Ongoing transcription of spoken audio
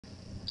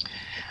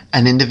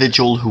An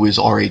individual who is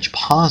Rh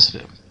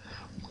positive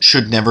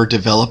should never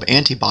develop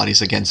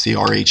antibodies against the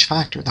Rh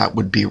factor. That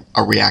would be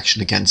a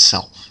reaction against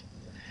self.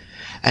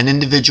 An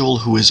individual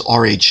who is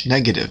Rh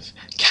negative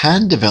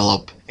can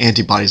develop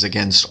antibodies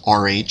against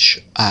Rh,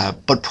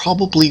 but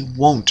probably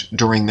won't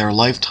during their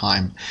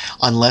lifetime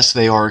unless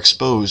they are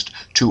exposed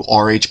to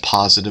Rh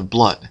positive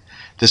blood.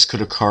 This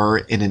could occur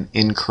in an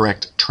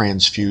incorrect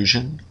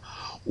transfusion,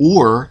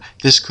 or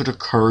this could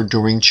occur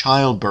during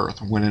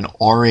childbirth when an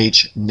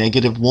Rh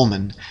negative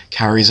woman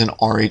carries an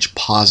Rh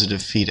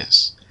positive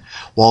fetus.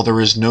 While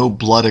there is no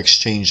blood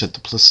exchange at the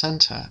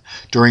placenta,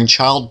 during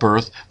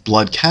childbirth,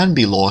 blood can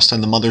be lost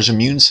and the mother's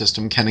immune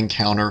system can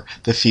encounter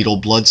the fetal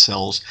blood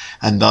cells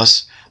and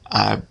thus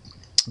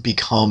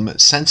become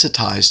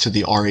sensitized to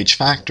the Rh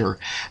factor,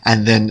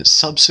 and then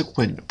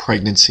subsequent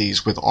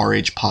pregnancies with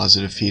Rh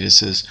positive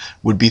fetuses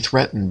would be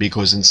threatened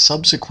because in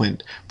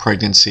subsequent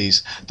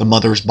pregnancies, the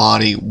mother's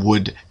body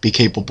would be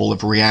capable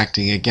of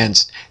reacting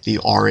against the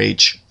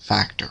Rh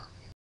factor.